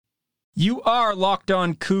You are Locked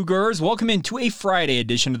On Cougars. Welcome into a Friday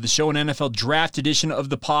edition of the show, an NFL draft edition of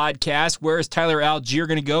the podcast. Where is Tyler Allgeier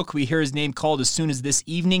going to go? Can we hear his name called as soon as this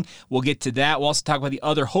evening? We'll get to that. We'll also talk about the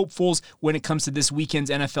other hopefuls when it comes to this weekend's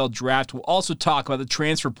NFL draft. We'll also talk about the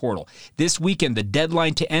transfer portal. This weekend, the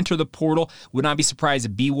deadline to enter the portal. Would not be surprised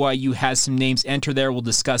if BYU has some names enter there. We'll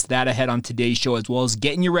discuss that ahead on today's show, as well as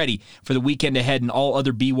getting you ready for the weekend ahead and all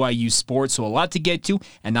other BYU sports. So a lot to get to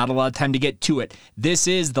and not a lot of time to get to it. This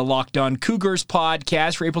is the Locked On Cougars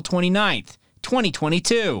podcast for April 29th,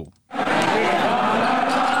 2022.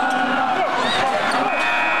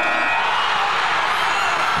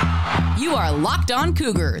 You are Locked On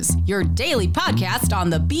Cougars, your daily podcast on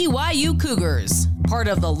the BYU Cougars, part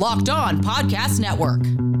of the Locked On Podcast Network.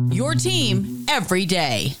 Your team every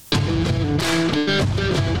day.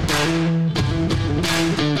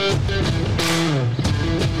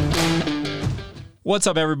 What's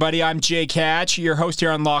up, everybody? I'm Jake Hatch, your host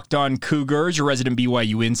here on Locked On Cougars, your resident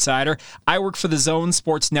BYU insider. I work for the Zone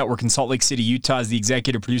Sports Network in Salt Lake City, Utah, as the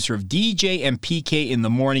executive producer of DJ and PK in the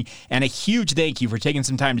Morning. And a huge thank you for taking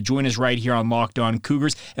some time to join us right here on Locked On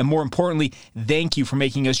Cougars. And more importantly, thank you for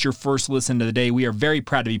making us your first listen of the day. We are very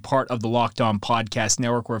proud to be part of the Locked On Podcast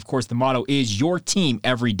Network, where, of course, the motto is your team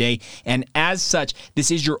every day. And as such,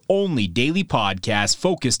 this is your only daily podcast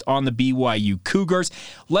focused on the BYU Cougars.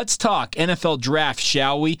 Let's talk NFL draft,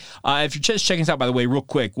 shall we? If you're just checking us out, by the way, real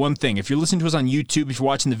quick, one thing. If you're listening to us on YouTube, if you're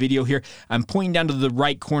watching the video here, I'm pointing down to the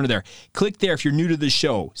right corner there. Click there if you're new to the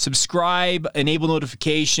show. Subscribe, enable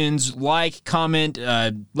notifications, like, comment,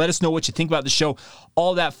 let us know what you think about the show.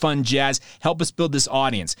 All that fun jazz. Help us build this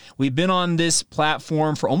audience. We've been on this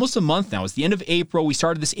platform for almost a month now. It's the end of April. We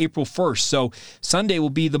started this April 1st, so Sunday will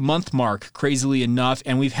be the month mark, crazily enough,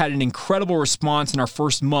 and we've had an incredible response in our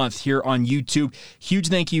first month here on YouTube. Huge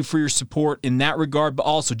thank you for your support in that regard, but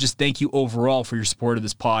also just thank you overall for your support of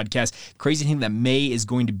this podcast. Crazy thing that May is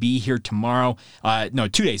going to be here tomorrow. 2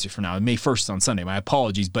 days from now. May 1st is on Sunday. My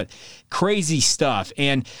apologies, but crazy stuff.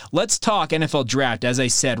 And let's talk NFL draft, as I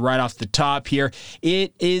said, right off the top here.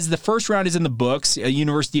 It is the first round is in the books.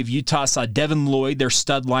 University of Utah saw Devin Lloyd, their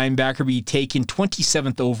stud linebacker, be taken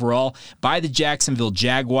 27th overall by the Jacksonville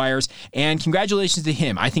Jaguars. And congratulations to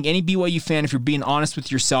him. I think any BYU fan, if you're being honest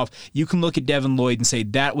with yourself, you can look at Devin Lloyd and say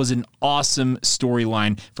that was an awesome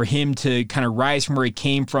storyline for him to kind of rise from where he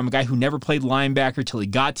came from, a guy who never played linebacker till he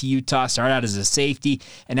got to Utah, started out as a safety,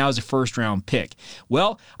 and now is a first-round pick.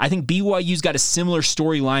 Well, I think BYU's got a similar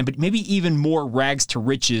storyline, but maybe even more rags to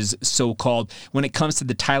riches, so-called, when it comes to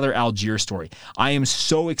the Tyler Allgeier story. I am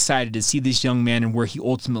so excited to see this young man and where he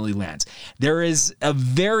ultimately lands. There is a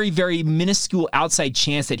very, very minuscule outside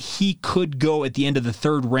chance that he could go at the end of the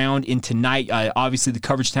third round in tonight. Obviously, the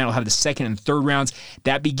coverage tonight will have the second and third rounds.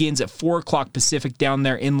 That begins at 4 o'clock Pacific down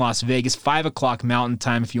there in Las Vegas, 5 o'clock Mountain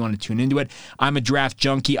Time if you want to tune into it. I'm a draft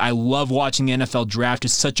junkie. I love watching the NFL draft.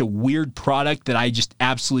 It's such a weird product that I just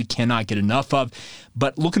absolutely cannot get enough of,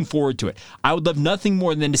 but looking forward to it. I would love nothing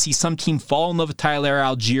more than to see some team fall in love with Tyler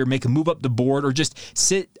Allgeier, make a move up the board, or just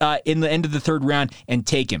sit in the end of the third round and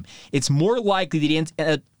take him. It's more likely that he ends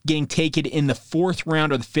up getting taken in the fourth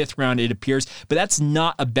round or the fifth round, it appears, but that's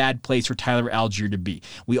not a bad place for Tyler Allgeier to be.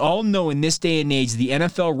 We all know in this day and age, the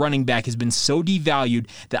NFL running back has been so devalued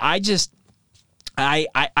that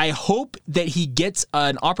I hope that he gets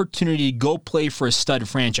an opportunity to go play for a stud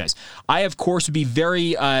franchise. I, of course, would be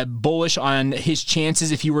very bullish on his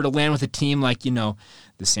chances if he were to land with a team like,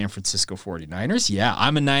 the San Francisco 49ers. Yeah,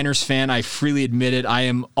 I'm a Niners fan. I freely admit it. I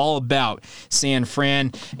am all about San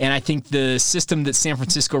Fran, and I think the system that San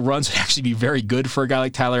Francisco runs would actually be very good for a guy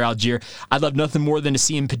like Tyler Allgeier. I'd love nothing more than to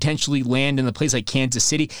see him potentially land in a place like Kansas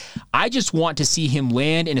City. I just want to see him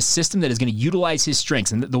land in a system that is going to utilize his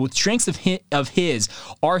strengths, and the strengths of his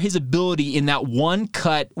are his ability in that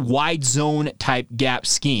one-cut, wide zone type gap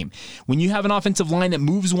scheme. When you have an offensive line that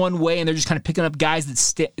moves one way and they're just kind of picking up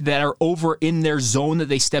guys that are over in their zone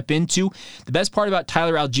that they step into, the best part about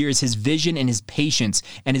Tyler Allgeier is his vision and his patience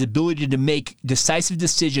and his ability to make decisive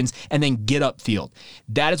decisions and then get upfield.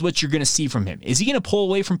 That is what you're going to see from him. Is he going to pull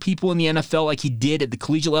away from people in the NFL like he did at the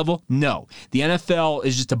collegiate level? No. The NFL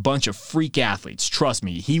is just a bunch of freak athletes. Trust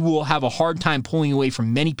me. He will have a hard time pulling away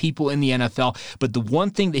from many people in the NFL, but the one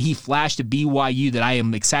thing that he flashed at BYU that I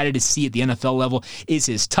am excited to see at the NFL level is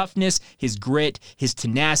his toughness, his grit, his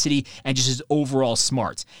tenacity, and just his overall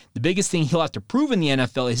smarts. The biggest thing he'll have to prove in the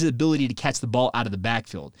NFL is his ability to catch the ball out of the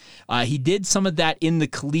backfield. He did some of that in the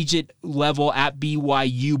collegiate level at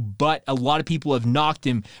BYU, but a lot of people have knocked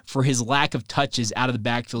him for his lack of touches out of the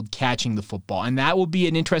backfield catching the football. And that will be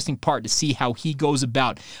an interesting part to see how he goes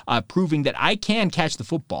about proving that I can catch the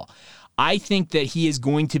football. I think that he is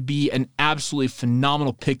going to be an absolutely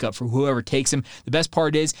phenomenal pickup for whoever takes him. The best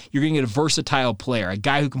part is you're going to get a versatile player, a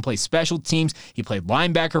guy who can play special teams. He played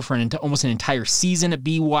linebacker for almost an entire season at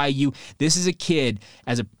BYU. This is a kid,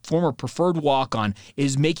 as a former preferred walk-on,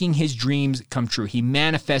 is making his dreams come true. He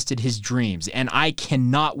manifested his dreams, and I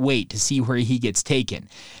cannot wait to see where he gets taken.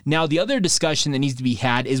 Now, the other discussion that needs to be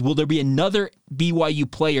had is, will there be another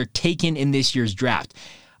BYU player taken in this year's draft?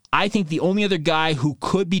 I think the only other guy who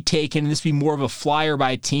could be taken, and this would be more of a flyer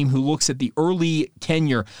by a team who looks at the early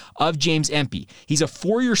tenure of James Empey. He's a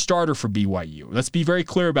 4-year starter for BYU. Let's be very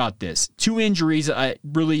clear about this. 2 injuries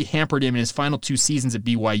really hampered him in his final 2 seasons at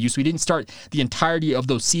BYU, so he didn't start the entirety of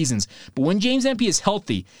those seasons. But when James Empey is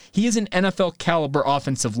healthy, he is an NFL caliber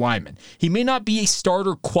offensive lineman. He may not be a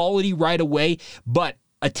starter quality right away, but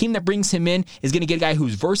a team that brings him in is going to get a guy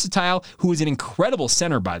who's versatile, who is an incredible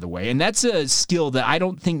center, by the way. And that's a skill that I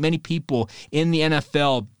don't think many people in the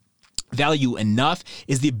NFL value enough,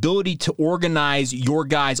 is the ability to organize your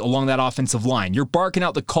guys along that offensive line. You're barking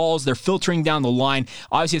out the calls, they're filtering down the line.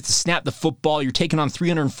 Obviously, you have to snap the football. You're taking on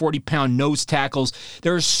 340-pound nose tackles.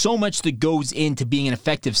 There's so much that goes into being an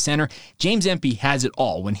effective center. James Empey has it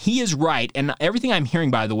all. When he is right, and everything I'm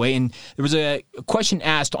hearing, by the way, and there was a question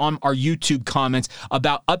asked on our YouTube comments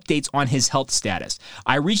about updates on his health status.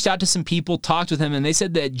 I reached out to some people, talked with him, and they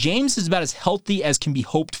said that James is about as healthy as can be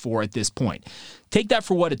hoped for at this point. Take that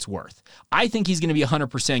for what it's worth. I think he's going to be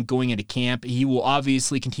 100% going into camp. He will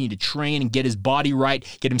obviously continue to train and get his body right,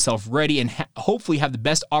 get himself ready, and hopefully have the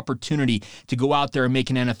best opportunity to go out there and make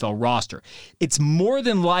an NFL roster. It's more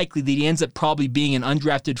than likely that he ends up probably being an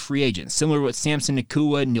undrafted free agent, similar to what Samson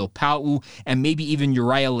Nacua, Neil Pau'u, and maybe even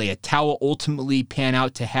Uriah Leataua ultimately pan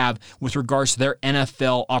out to have with regards to their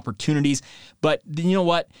NFL opportunities. But you know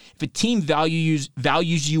what? If a team values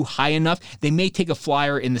you high enough, they may take a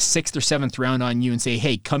flyer in the 6th or 7th round on you and say,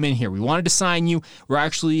 hey, come in here. We wanted to sign you. We're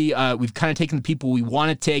actually, we've kind of taken the people we want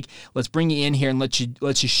to take. Let's bring you in here and let's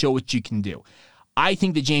just show what you can do. I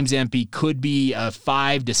think that James Empey could be a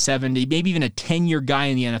 5 to 7, maybe even a 10-year guy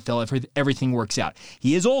in the NFL if everything works out.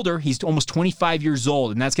 He is older. He's almost 25 years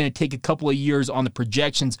old, and that's going to take a couple of years on the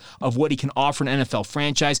projections of what he can offer an NFL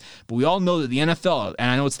franchise. But we all know that the NFL,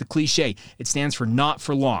 and I know it's the cliche, it stands for not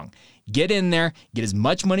for long. Get in there, get as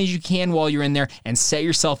much money as you can while you're in there, and set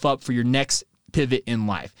yourself up for your next pivot in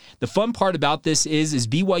life. The fun part about this is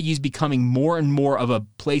BYU is becoming more and more of a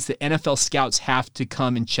place that NFL scouts have to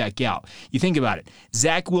come and check out. You think about it.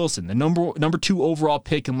 Zach Wilson, the number 2 overall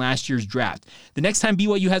pick in last year's draft. The next time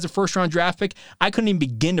BYU has a first-round draft pick, I couldn't even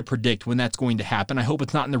begin to predict when that's going to happen. I hope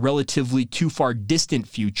it's not in the relatively too far distant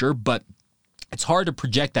future, but it's hard to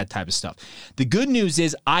project that type of stuff. The good news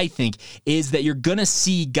is, I think, is that you're going to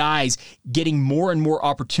see guys getting more and more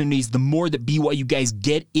opportunities the more that BYU guys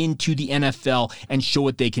get into the NFL and show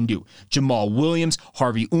what they can do. Jamal Williams,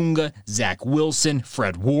 Harvey Unga, Zach Wilson,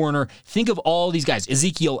 Fred Warner. Think of all these guys.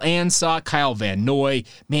 Ezekiel Ansah, Kyle Van Noy.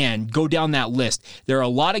 Man, go down that list. There are a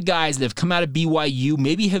lot of guys that have come out of BYU,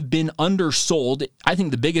 maybe have been undersold. I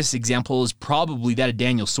think the biggest example is probably that of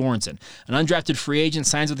Daniel Sorensen. An undrafted free agent,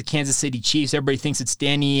 signs with the Kansas City Chiefs. Everybody thinks it's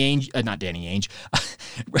Andy Reid, not Danny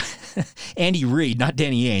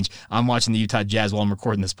Ainge. I'm watching the Utah Jazz while I'm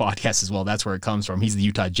recording this podcast as well. That's where it comes from. He's the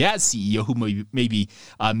Utah Jazz CEO who may be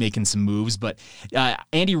making some moves. But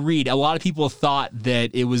Andy Reid, a lot of people thought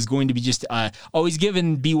that it was going to be just, he's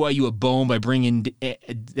giving BYU a bone by bringing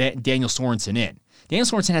Daniel Sorensen in. Daniel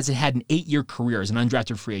Sorensen has had an 8-year career as an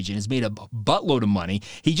undrafted free agent, has made a buttload of money.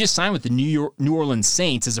 He just signed with the New Orleans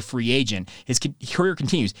Saints as a free agent. His career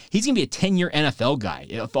continues. He's going to be a 10-year NFL guy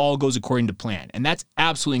if all goes according to plan, and that's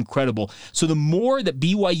absolutely incredible. So the more that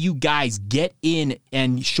BYU guys get in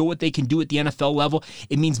and show what they can do at the NFL level,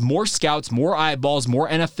 it means more scouts, more eyeballs, more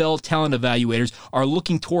NFL talent evaluators are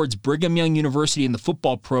looking towards Brigham Young University and the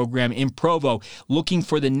football program in Provo, looking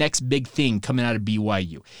for the next big thing coming out of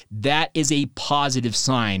BYU. That is a positive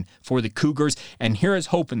sign for the Cougars, and here is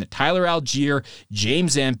hoping that Tyler Algier,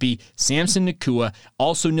 James Empey, Samson Nacua,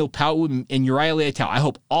 also Neil Pau'u, and Uriah Leataua, I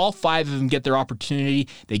hope all 5 of them get their opportunity.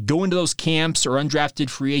 They go into those camps or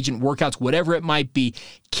undrafted free agent workouts, whatever it might be,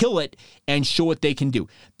 kill it, and show what they can do.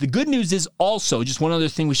 The good news is also, just one other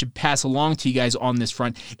thing we should pass along to you guys on this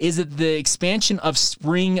front, is that the expansion of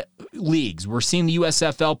spring leagues. We're seeing the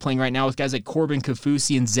USFL playing right now with guys like Corbin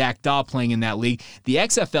Kaufusi and Zach Daw playing in that league. The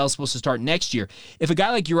XFL is supposed to start next year. If a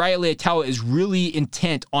guy like Uriah Leataua is really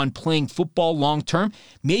intent on playing football long-term,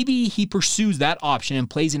 maybe he pursues that option and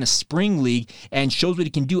plays in a spring league and shows what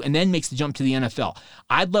he can do and then makes the jump to the NFL.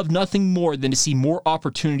 I'd love nothing more than to see more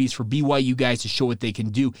opportunities for BYU guys to show what they can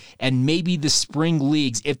do. And maybe the spring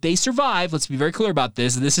leagues, if they survive, let's be very clear about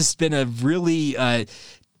this. This has been a really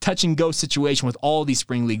touch and go situation with all these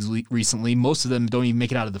spring leagues recently. Most of them don't even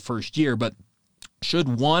make it out of the first year, but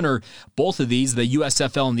should one or both of these, the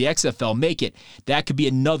USFL and the XFL, make it, that could be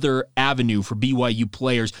another avenue for BYU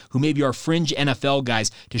players who maybe are fringe NFL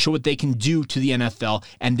guys to show what they can do to the NFL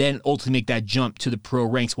and then ultimately make that jump to the pro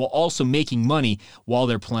ranks while also making money while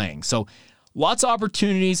they're playing. So lots of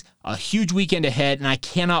opportunities, a huge weekend ahead, and I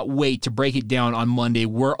cannot wait to break it down on Monday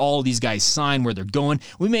where all these guys sign, where they're going.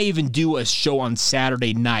 We may even do a show on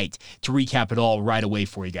Saturday night to recap it all right away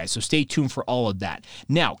for you guys, so stay tuned for all of that.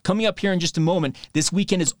 Now, coming up here in just a moment, this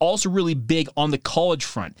weekend is also really big on the college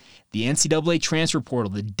front. The NCAA transfer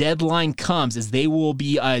portal, the deadline comes as they will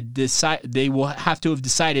be they will have to have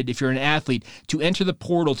decided if you're an athlete to enter the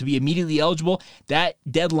portal to be immediately eligible. That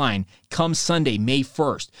deadline comes Sunday, May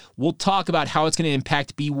 1st. We'll talk about how it's going to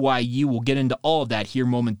impact BYU. We'll get into all of that here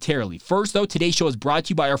momentarily. First, though, today's show is brought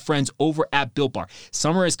to you by our friends over at Built Bar.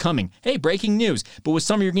 Summer is coming. Hey, breaking news. But with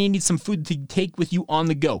summer, you're going to need some food to take with you on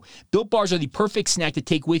the go. Built Bars are the perfect snack to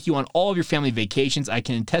take with you on all of your family vacations. I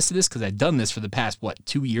can attest to this because I've done this for the past,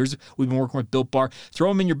 2 years. We've been working with Built Bar. Throw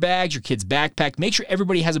them in your bags, your kid's backpack. Make sure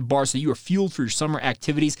everybody has a bar so you are fueled for your summer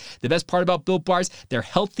activities. The best part about Built Bars, they're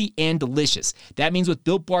healthy and delicious. That means with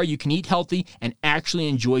Built Bar, you can eat healthy and actually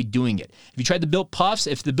enjoy doing it. If you tried the Built Puffs,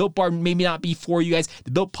 if the Built Bar maybe not be for you guys,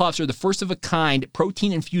 the Built Puffs are the first of a kind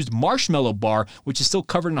protein-infused marshmallow bar, which is still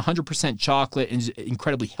covered in 100% chocolate and is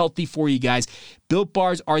incredibly healthy for you guys. Built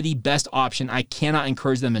Bars are the best option. I cannot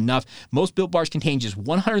encourage them enough. Most Built Bars contain just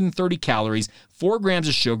 130 calories, 4 grams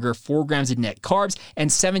of sugar, 4 grams of net carbs,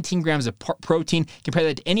 and 17 grams of protein. Compare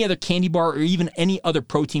that to any other candy bar or even any other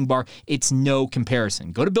protein bar. It's no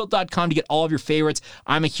comparison. Go to Built.com to get all of your favorites.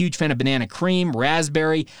 I'm a huge fan of banana cream,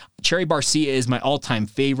 raspberry. Cherry Barcia is my all-time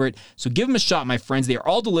favorite. So give them a shot, my friends. They are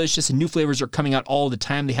all delicious, and new flavors are coming out all the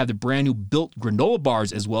time. They have the brand new Built granola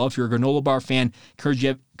bars as well. If you're a granola bar fan, encourage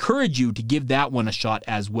you to give that one a shot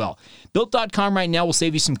as well. Built.com right now will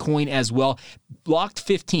save you some coin as well.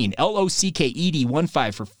 Locked15,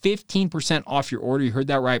 LOCKED15 for 15% off your order. You heard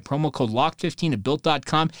that right. Promo code Locked15 at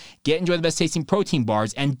Built.com. Enjoy the best tasting protein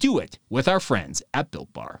bars and do it with our friends at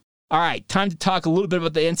Built Bar. All right, time to talk a little bit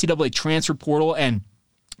about the NCAA transfer portal, and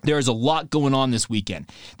there is a lot going on this weekend.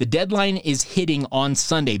 The deadline is hitting on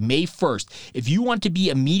Sunday, May 1st. If you want to be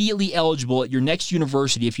immediately eligible at your next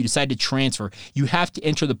university, if you decide to transfer, you have to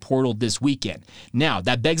enter the portal this weekend. Now,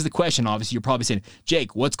 that begs the question, obviously, you're probably saying,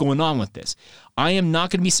 Jake, what's going on with this? I am not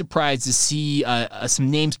going to be surprised to see some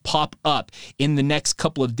names pop up in the next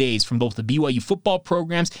couple of days from both the BYU football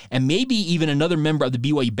programs and maybe even another member of the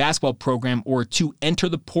BYU basketball program or two enter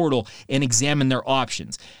the portal and examine their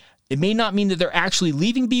options. It may not mean that they're actually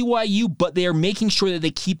leaving BYU, but they are making sure that they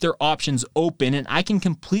keep their options open, and I can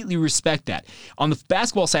completely respect that. On the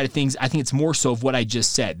basketball side of things, I think it's more so of what I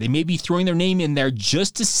just said. They may be throwing their name in there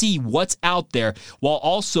just to see what's out there, while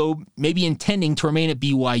also maybe intending to remain at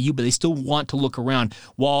BYU, but they still want to look around,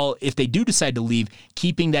 while if they do decide to leave,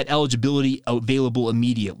 keeping that eligibility available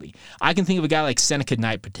immediately. I can think of a guy like Seneca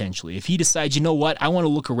Knight potentially. If he decides, you know what, I want to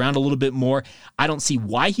look around a little bit more, I don't see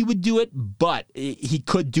why he would do it, but he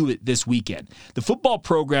could do it this weekend. The football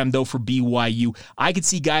program, though, for BYU, I could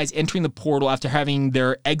see guys entering the portal after having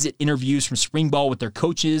their exit interviews from spring ball with their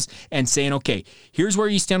coaches and saying, okay, here's where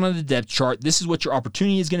you stand on the depth chart. This is what your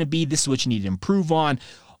opportunity is going to be. This is what you need to improve on.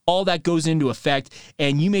 All that goes into effect,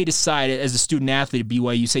 and you may decide as a student athlete at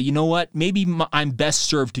BYU, say, you know what, maybe I'm best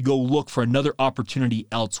served to go look for another opportunity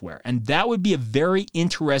elsewhere. And that would be a very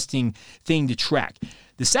interesting thing to track.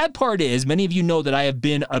 The sad part is, many of you know that I have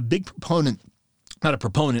been a big proponent. Not a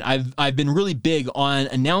proponent. I've been really big on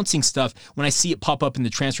announcing stuff when I see it pop up in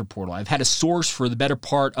the transfer portal. I've had a source for the better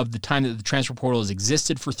part of the time that the transfer portal has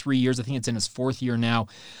existed for 3 years. I think it's in its 4th year now.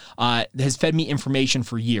 Has fed me information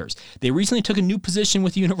for years. They recently took a new position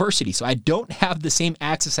with the university, so I don't have the same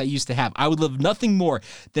access I used to have. I would love nothing more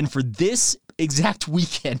than for this exact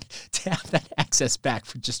weekend to have that access back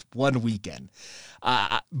for just one weekend.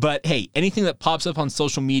 But hey, anything that pops up on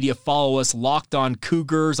social media, follow us, Locked On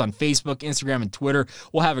Cougars on Facebook, Instagram, and Twitter.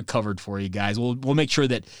 We'll have it covered for you guys. We'll make sure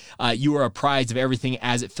that you are apprised of everything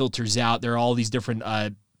as it filters out. There are all these different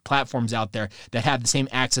platforms out there that have the same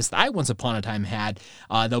access that I once upon a time had.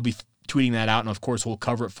 They'll be tweeting that out, and of course we'll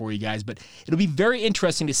cover it for you guys. But it'll be very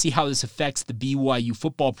interesting to see how this affects the BYU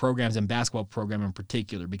football programs and basketball program in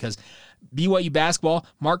particular, because BYU basketball,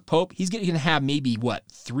 Mark Pope, he's going to have maybe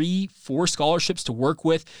 3-4 scholarships to work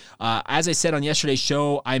with. As I said on yesterday's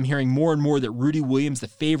show, I'm hearing more and more that Rudy Williams, the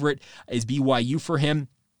favorite, is BYU for him.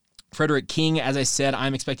 Frederick King, as I said,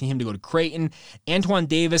 I'm expecting him to go to Creighton. Antoine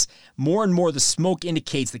Davis, more and more the smoke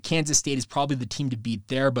indicates that Kansas State is probably the team to beat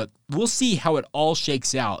there, but we'll see how it all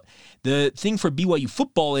shakes out. The thing for BYU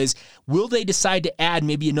football is, will they decide to add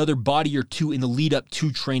maybe another body or two in the lead up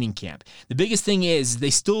to training camp? The biggest thing is they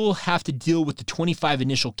still have to deal with the 25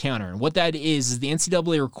 initial counter, and what that is the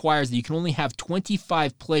NCAA requires that you can only have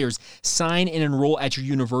 25 players sign and enroll at your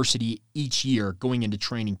university each year going into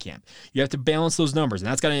training camp. You have to balance those numbers, and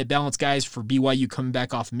that's got to balance guys for BYU coming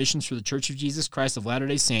back off missions for the Church of Jesus Christ of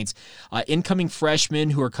Latter-day Saints, incoming freshmen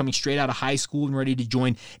who are coming straight out of high school and ready to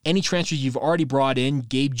join, any transfers you've already brought in.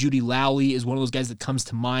 Gabe Judy Lowley is one of those guys that comes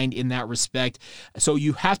to mind in that respect. So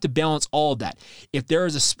you have to balance all of that. If there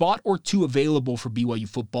is a spot or two available for BYU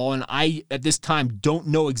football, and I at this time don't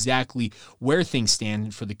know exactly where things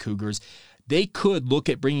stand for the Cougars, they could look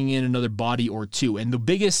at bringing in another body or two. And the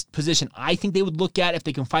biggest position I think they would look at if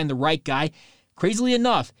they can find the right guy, crazily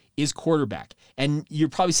enough, is quarterback. And you're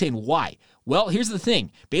probably saying, why? Well, here's the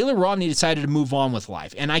thing. Baylor Romney decided to move on with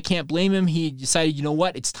life, and I can't blame him. He decided, you know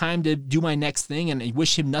what, it's time to do my next thing, and I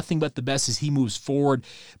wish him nothing but the best as he moves forward.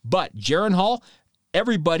 But Jaren Hall,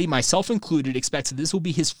 everybody, myself included, expects that this will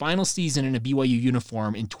be his final season in a BYU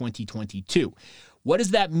uniform in 2022. What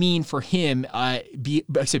does that mean for him? What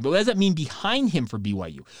does that mean behind him for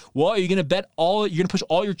BYU? Well, are you going to you're going to push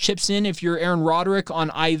all your chips in if you're Aaron Roderick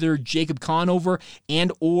on either Jacob Conover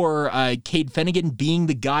and or Cade Fennegan being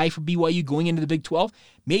the guy for BYU going into the Big 12?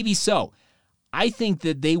 Maybe so. I think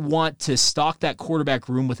that they want to stock that quarterback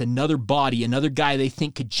room with another body, another guy they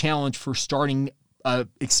think could challenge for starting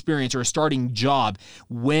experience or a starting job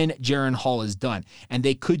when Jaren Hall is done. And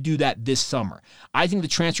they could do that this summer. I think the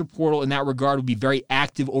transfer portal in that regard will be very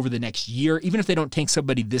active over the next year. Even if they don't take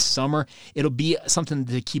somebody this summer, it'll be something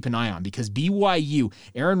to keep an eye on because BYU,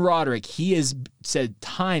 Aaron Roderick, he has said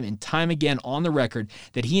time and time again on the record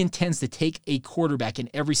that he intends to take a quarterback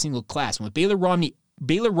in every single class. And with Baylor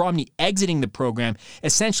Romney exiting the program,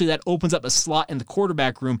 essentially that opens up a slot in the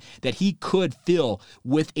quarterback room that he could fill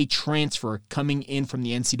with a transfer coming in from the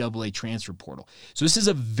NCAA transfer portal. So this is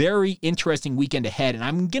a very interesting weekend ahead, and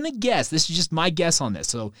I'm going to guess, this is just my guess on this,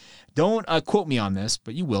 so don't quote me on this,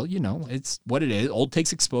 but you will, it's what it is. Old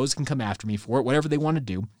Takes Exposed can come after me for it, whatever they want to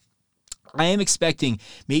do. I am expecting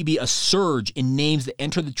maybe a surge in names that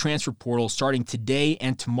enter the transfer portal starting today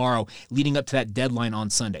and tomorrow, leading up to that deadline on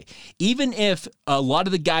Sunday. Even if a lot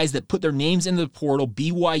of the guys that put their names into the portal,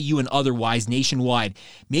 BYU and otherwise nationwide,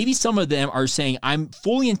 maybe some of them are saying, I'm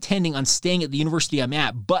fully intending on staying at the university I'm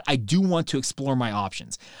at, but I do want to explore my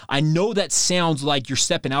options. I know that sounds like you're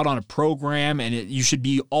stepping out on a program and you should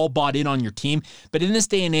be all bought in on your team, but in this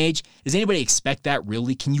day and age, does anybody expect that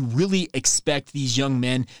really? Can you really expect these young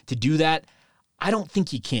men to do that? I don't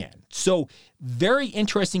think you can. So very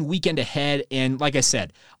interesting weekend ahead. And like I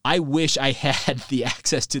said, I wish I had the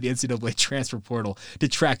access to the NCAA transfer portal to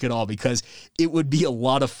track it all because it would be a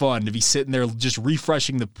lot of fun to be sitting there just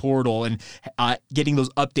refreshing the portal and getting those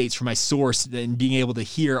updates from my source and being able to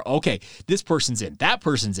hear, okay, this person's in, that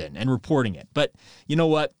person's in, and reporting it. But you know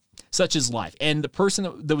what? Such is life. And the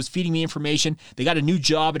person that was feeding me information, they got a new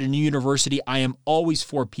job at a new university. I am always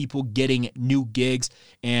for people getting new gigs,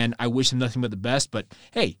 and I wish them nothing but the best. But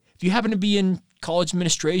hey, if you happen to be in college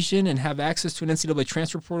administration and have access to an NCAA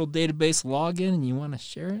transfer portal database login and you want to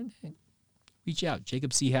share it, reach out.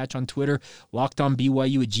 Jacob C. Hatch on Twitter,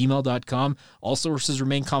 lockedonbyu@gmail.com. All sources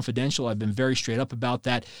remain confidential. I've been very straight up about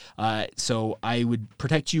that. So I would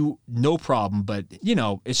protect you, no problem. But,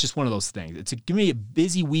 it's just one of those things. It's going to be a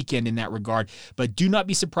busy weekend in that regard. But do not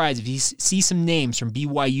be surprised if you see some names from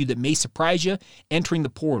BYU that may surprise you entering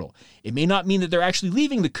the portal. It may not mean that they're actually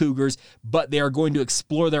leaving the Cougars, but they are going to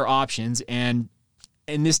explore their options. And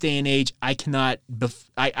in this day and age, I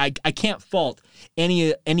can't fault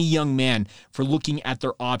any young man for looking at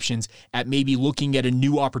their options, at maybe looking at a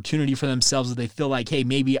new opportunity for themselves that they feel like, hey,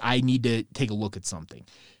 maybe I need to take a look at something.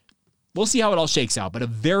 We'll see how it all shakes out, but a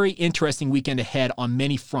very interesting weekend ahead on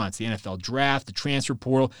many fronts. The NFL draft, the transfer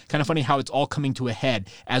portal. Kind of funny how it's all coming to a head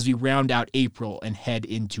as we round out April and head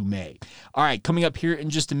into May. All right, coming up here in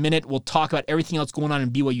just a minute, we'll talk about everything else going on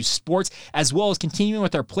in BYU sports, as well as continuing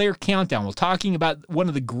with our player countdown. We're talking about one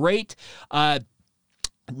of the great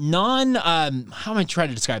how am I trying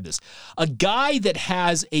to describe this? A guy that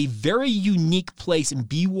has a very unique place in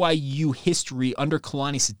BYU history under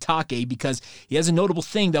Kalani Sitake because he has a notable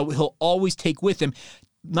thing that he'll always take with him.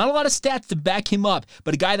 Not a lot of stats to back him up,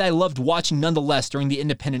 but a guy that I loved watching nonetheless during the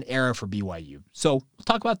independent era for BYU. So we'll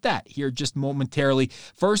talk about that here just momentarily.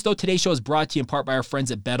 First, though, today's show is brought to you in part by our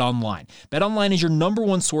friends at BetOnline. BetOnline is your number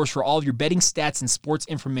one source for all of your betting stats and sports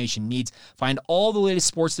information needs. Find all the latest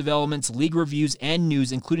sports developments, league reviews, and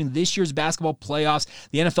news, including this year's basketball playoffs,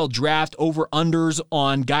 the NFL draft, over-unders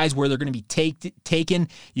on guys where they're going to be taken.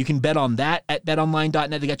 You can bet on that at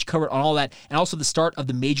betonline.net. They got you covered on all that, and also the start of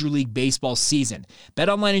the Major League Baseball season.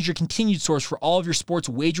 BetOnline is your continued source for all of your sports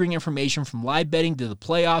wagering information, from live betting to the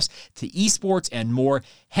playoffs to esports and more.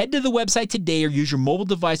 Head to the website today or use your mobile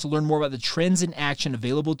device to learn more about the trends in action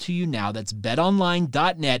available to you now. That's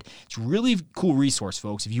betonline.net. It's a really cool resource,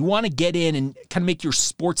 folks. If you want to get in and kind of make your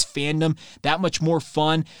sports fandom that much more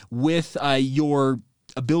fun with your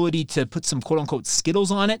ability to put some quote-unquote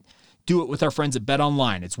Skittles on it, do it with our friends at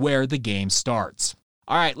BetOnline. It's where the game starts.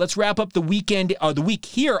 All right, let's wrap up the week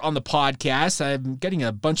here on the podcast. I'm getting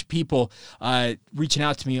a bunch of people reaching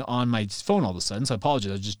out to me on my phone all of a sudden, so I apologize.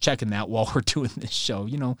 I was just checking that while we're doing this show.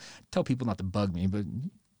 You know, tell people not to bug me, but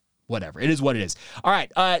whatever. It is what it is. All right,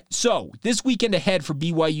 so this weekend ahead for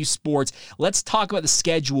BYU sports, let's talk about the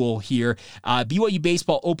schedule here. BYU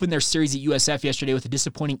baseball opened their series at USF yesterday with a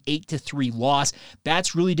disappointing 8-3 loss.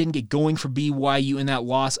 Bats really didn't get going for BYU in that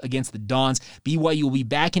loss against the Dons. BYU will be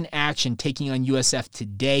back in action taking on USF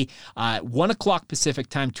today, 1 o'clock Pacific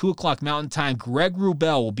time, 2 o'clock Mountain time. Greg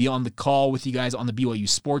Wrubell will be on the call with you guys on the BYU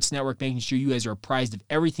Sports Network, making sure you guys are apprised of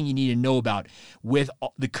everything you need to know about with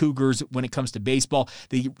the Cougars when it comes to baseball.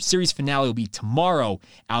 The series finale will be tomorrow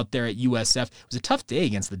out there at USF. It was a tough day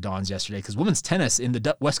against the Dons yesterday because women's tennis in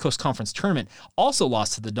the West Coast Conference tournament also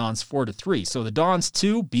lost to the Dons 4-3. So the Dons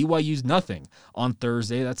 2, BYU's nothing on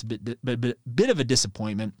Thursday. That's a bit of a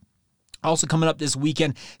disappointment. Also coming up this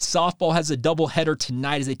weekend, softball has a doubleheader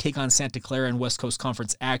tonight as they take on Santa Clara in West Coast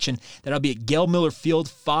Conference action. That'll be at Gail Miller Field.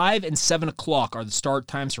 5 and 7 o'clock are the start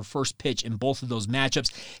times for first pitch in both of those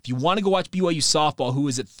matchups. If you want to go watch BYU softball, who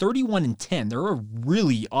is at 31-10, they're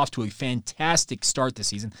really off to a fantastic start this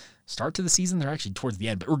season. Start to the season, they're actually towards the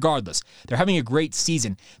end, but regardless, they're having a great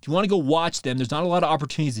season. If you want to go watch them, there's not a lot of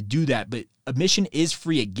opportunities to do that, but admission is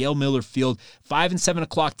free at Gail Miller Field. 5 and 7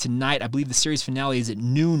 o'clock tonight. I believe the series finale is at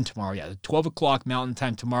noon tomorrow. Yeah, 12 o'clock Mountain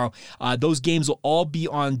Time tomorrow. Those games will all be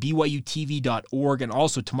on BYUtv.org, and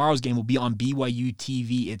also tomorrow's game will be on BYU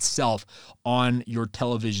TV itself on your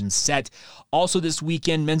television set. Also this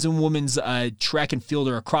weekend, men's and women's track and field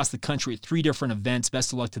are across the country at 3 different events.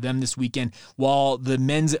 Best of luck to them this weekend, while the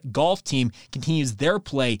men's golf team continues their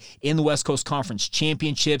play in the West Coast Conference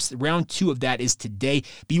Championships. Round 2 of that is today.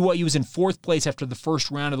 BYU is in 4th place after the first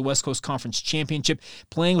round of the West Coast Conference Championship,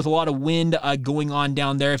 playing with a lot of wind going on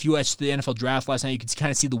down there. If you watched the NFL draft last night, you could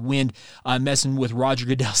kind of see the wind messing with Roger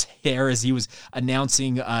Goodell's hair as he was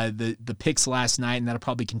announcing the picks last night, and that'll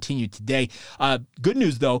probably continue today. Good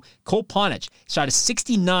news, though, Cole Ponich shot a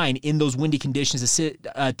 69 in those windy conditions to sit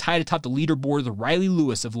tied atop the leaderboard with Riley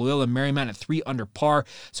Lewis of Loyola Marymount at 3 under par.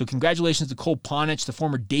 So congratulations to Cole Ponich, the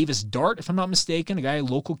former Davis Dart, if I'm not mistaken, a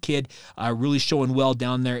local kid, really showing well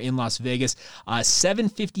down there in Las Vegas.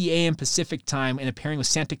 7:50 a.m. Pacific time, and a pairing with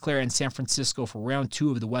Santa Clara and San Francisco for round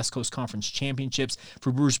 2 of the West Coast Conference Championships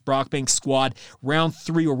for Bruce Brockbank's squad. Round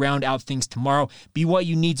 3 will round out things tomorrow.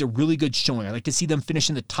 BYU needs a really good showing. I'd like to see them finish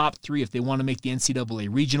in the top 3 if they want to make the NCAA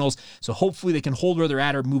regionals. So hopefully they can hold where they're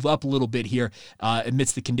at or move up a little bit here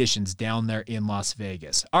amidst the conditions down there in Las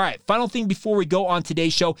Vegas. All right, final thing before we go on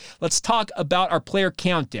today's show, let's talk about our player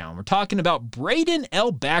countdown. We're talking about Braden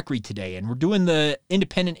L. Bakri today, and we're doing the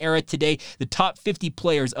independent era today, the top 50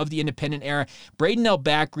 players of the independent era. Braden L.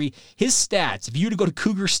 Bakri, his stats, if you were to go to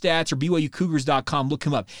Cougar Stats or BYUCougars.com, look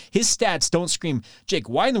him up. His stats don't scream, Jake,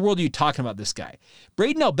 why in the world are you talking about this guy?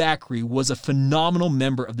 Braden L. Bakri was a phenomenal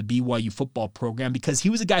member of the BYU football program because he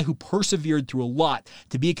was a guy who persevered through a lot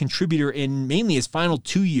to be a contributor in mainly his final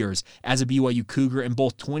 2 years as a BYU Cougar in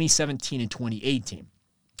both 2017 and 2018.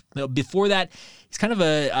 Before that, he's kind of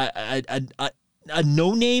a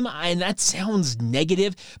no-name, and that sounds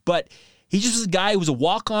negative, but he just was a guy who was a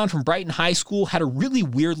walk-on from Brighton High School, had a really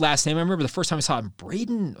weird last name. I remember the first time I saw him,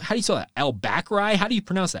 Braden, how do you spell that? El Bakri? How do you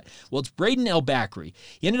pronounce that? Well, it's Braden El Bakri.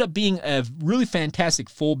 He ended up being a really fantastic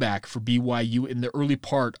fullback for BYU in the early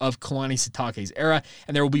part of Kalani Sitake's era,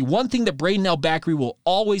 and there will be one thing that Braden El Bakri will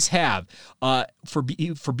always have for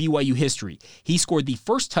BYU history. He scored the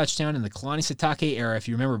first touchdown in the Kalani Sitake era. If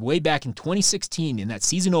you remember, way back in 2016, in that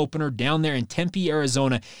season opener down there in Tempe,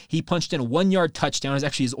 Arizona, he punched in a 1-yard touchdown. It was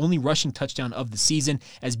actually his only rushing touchdown of the season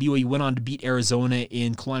as BYU went on to beat Arizona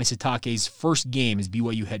in Kalani Sitake's first game as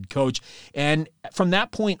BYU head coach. And from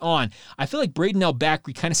that point on, I feel like Braden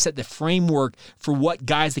El-Bakri kind of set the framework for what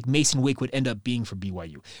guys like Mason Wake would end up being for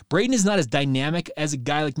BYU. Braden is not as dynamic as a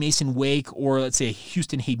guy like Mason Wake or, let's say,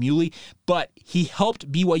 Houston Heimuli, but he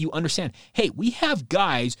helped BYU understand, hey, we have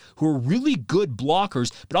guys who are really good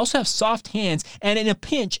blockers, but also have soft hands, and in a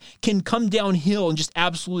pinch can come downhill and just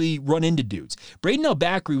absolutely run into dudes. Braden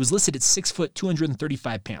El-Bakri was listed at 6 foot,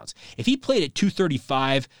 235 pounds. If he played at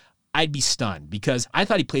 235, I'd be stunned because I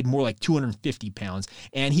thought he played more like 250 pounds,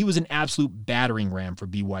 and he was an absolute battering ram for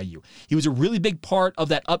BYU. He was a really big part of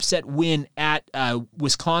that upset win at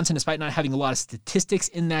Wisconsin, despite not having a lot of statistics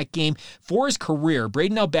in that game. For his career,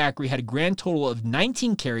 Braden El-Bakri had a grand total of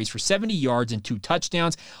 19 carries for 70 yards and 2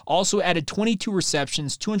 touchdowns, also added 22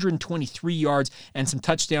 receptions, 223 yards, and some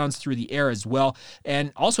touchdowns through the air as well,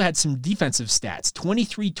 and also had some defensive stats,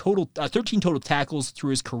 13 total tackles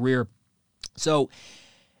through his career. So,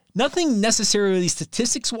 nothing necessarily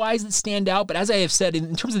statistics-wise that stand out, but as I have said,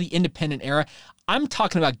 in terms of the independent era, I'm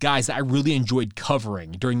talking about guys that I really enjoyed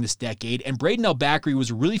covering during this decade, and Braden El-Bakri was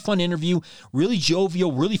a really fun interview, really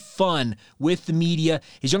jovial, really fun with the media.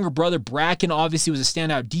 His younger brother, Bracken, obviously was a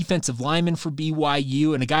standout defensive lineman for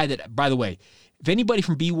BYU, and a guy that, by the way, if anybody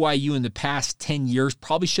from BYU in the past 10 years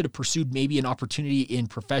probably should have pursued maybe an opportunity in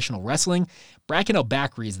professional wrestling, Bracken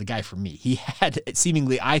El-Bakri is the guy for me. He had,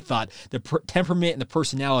 seemingly, I thought, the temperament and the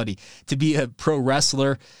personality to be a pro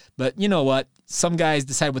wrestler. But you know what? Some guys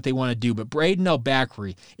decide what they want to do. But Braden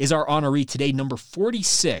El-Bakri is our honoree today, number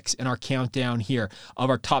 46 in our countdown here of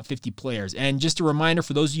our top 50 players. And just a reminder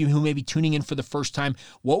for those of you who may be tuning in for the first time,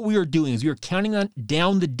 what we are doing is we are counting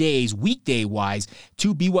down the days, weekday-wise,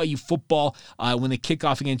 to BYU football when they kick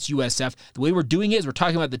off against USF. The way we're doing it is we're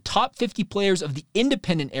talking about the top 50 players of the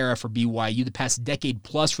independent era for BYU, the past decade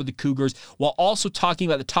plus for the Cougars, while also talking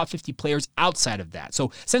about the top 50 players outside of that.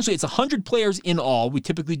 So essentially it's 100 players in all. We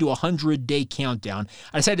typically do a 100-day countdown.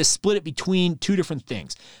 I decided to split it between two different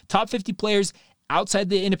things. Top 50 players outside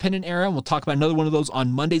the independent era, and we'll talk about another one of those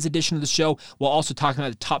on Monday's edition of the show, while also talking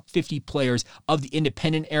about the top 50 players of the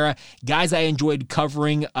independent era. Guys I enjoyed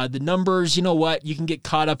covering. The numbers, you know what, you can get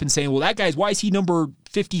caught up in saying, well, that guy's, why is he number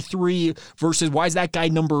 53 versus why is that guy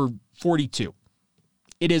number 42?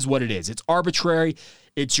 It is what it is. It's arbitrary.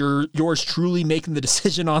 It's yours truly making the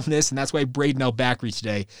decision on this, and that's why Braden El-Bakri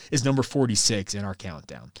today is number 46 in our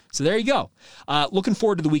countdown. So there you go. Looking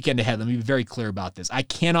forward to the weekend ahead. Let me be very clear about this. I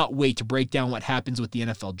cannot wait to break down what happens with the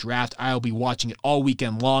NFL draft. I'll be watching it all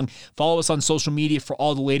weekend long. Follow us on social media for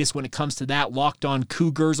all the latest when it comes to that. Locked On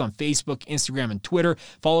Cougars on Facebook, Instagram, and Twitter.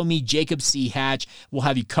 Follow me, Jacob C. Hatch. We'll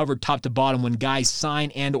have you covered top to bottom when guys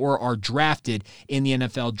sign and or are drafted in the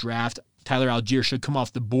NFL draft. Tyler Algier should come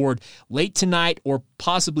off the board late tonight or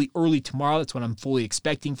possibly early tomorrow. That's what I'm fully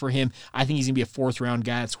expecting for him. I think he's going to be a fourth-round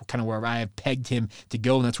guy. That's kind of where I have pegged him to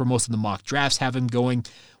go, and that's where most of the mock drafts have him going.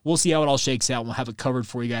 We'll see how it all shakes out. We'll have it covered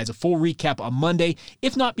for you guys. A full recap on Monday,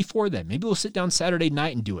 if not before then. Maybe we'll sit down Saturday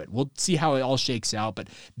night and do it. We'll see how it all shakes out. But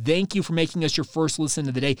thank you for making us your first listen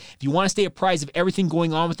of the day. If you want to stay apprised of everything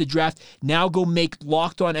going on with the draft, now go make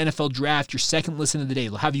Locked On NFL Draft your second listen of the day.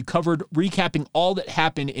 We'll have you covered, recapping all that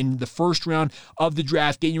happened in the first round of the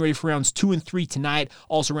draft, getting you ready for rounds 2 and 3 tonight,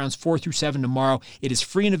 also rounds 4 through 7 tomorrow. It is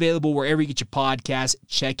free and available wherever you get your podcasts.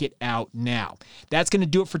 Check it out now. That's going to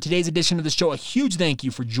do it for today's edition of the show. A huge thank you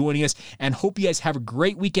for joining us, and hope you guys have a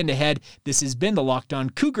great weekend ahead. This has been the Locked On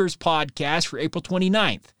Cougars podcast for April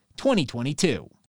 29th, 2022.